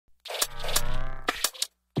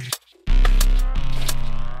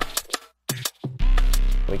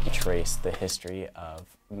trace the history of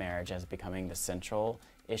marriage as becoming the central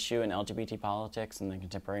issue in LGBT politics in the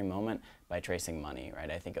contemporary moment by tracing money, right?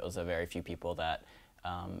 I think it was a very few people that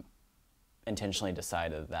intentionally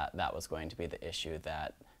decided that that was going to be the issue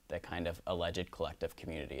that the kind of alleged collective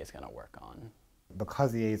community is going to work on.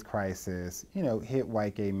 Because the AIDS crisis, hit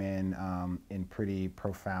white gay men in pretty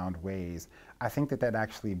profound ways, I think that that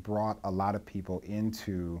actually brought a lot of people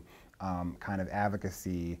into kind of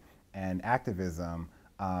advocacy and activism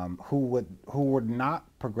who were not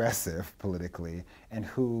progressive politically and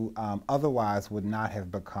who otherwise would not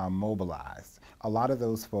have become mobilized. A lot of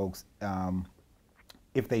those folks,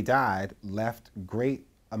 if they died, left great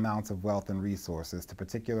amounts of wealth and resources to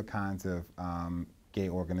particular kinds of gay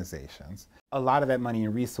organizations. A lot of that money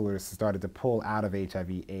and resources started to pull out of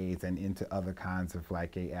HIV/AIDS and into other kinds of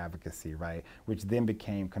like gay advocacy, right? Which then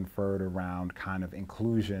became conferred around kind of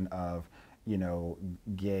inclusion of,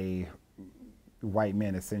 gay white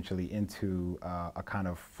men essentially into a kind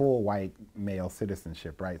of full white male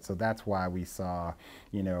citizenship, right? So that's why we saw,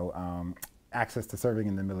 access to serving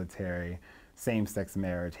in the military, same-sex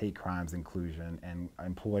marriage, hate crimes inclusion, and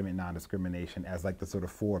employment non-discrimination as like the sort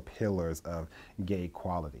of 4 pillars of gay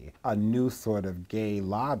equality. A new sort of gay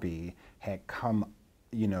lobby had come,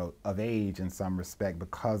 of age in some respect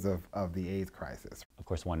because of the AIDS crisis. Of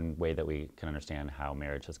course, one way that we can understand how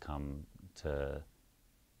marriage has come to,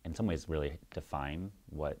 in some ways, really define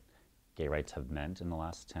what gay rights have meant in the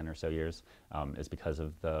last 10 or so years is because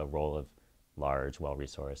of the role of large,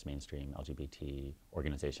 well-resourced, mainstream LGBT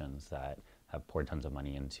organizations that have poured tons of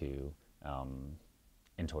money into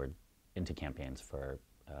campaigns for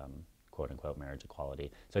quote-unquote marriage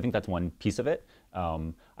equality. So I think that's one piece of it.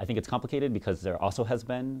 I think it's complicated because there also has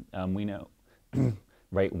been, we know,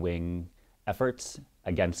 right-wing efforts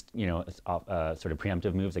against, sort of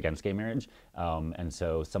preemptive moves against gay marriage. And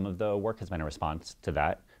so some of the work has been a response to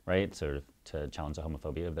that, right? Sort of to challenge the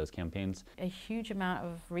homophobia of those campaigns. A huge amount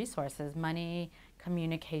of resources, money,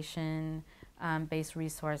 communication based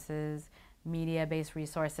resources, media-based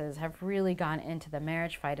resources have really gone into the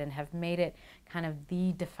marriage fight and have made it kind of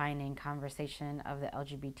the defining conversation of the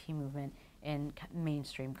LGBT movement in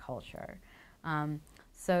mainstream culture.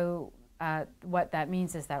 What that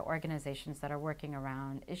means is that organizations that are working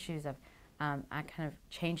around issues of kind of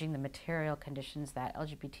changing the material conditions that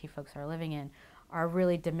LGBT folks are living in are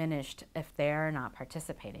really diminished if they're not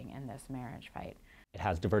participating in this marriage fight. It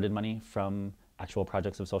has diverted money from actual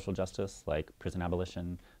projects of social justice like prison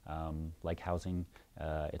abolition, like housing.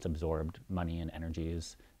 It's absorbed money and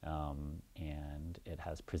energies, and it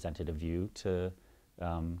has presented a view to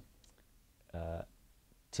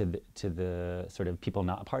the sort of people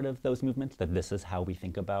not a part of those movements that this is how we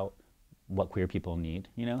think about what queer people need,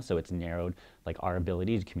 So it's narrowed like our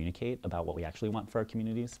ability to communicate about what we actually want for our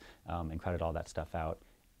communities and crowded all that stuff out,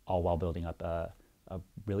 all while building up a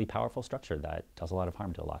really powerful structure that does a lot of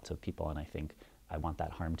harm to lots of people. And I think I want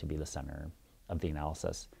that harm to be the center of the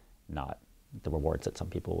analysis, not the rewards that some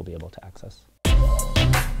people will be able to access.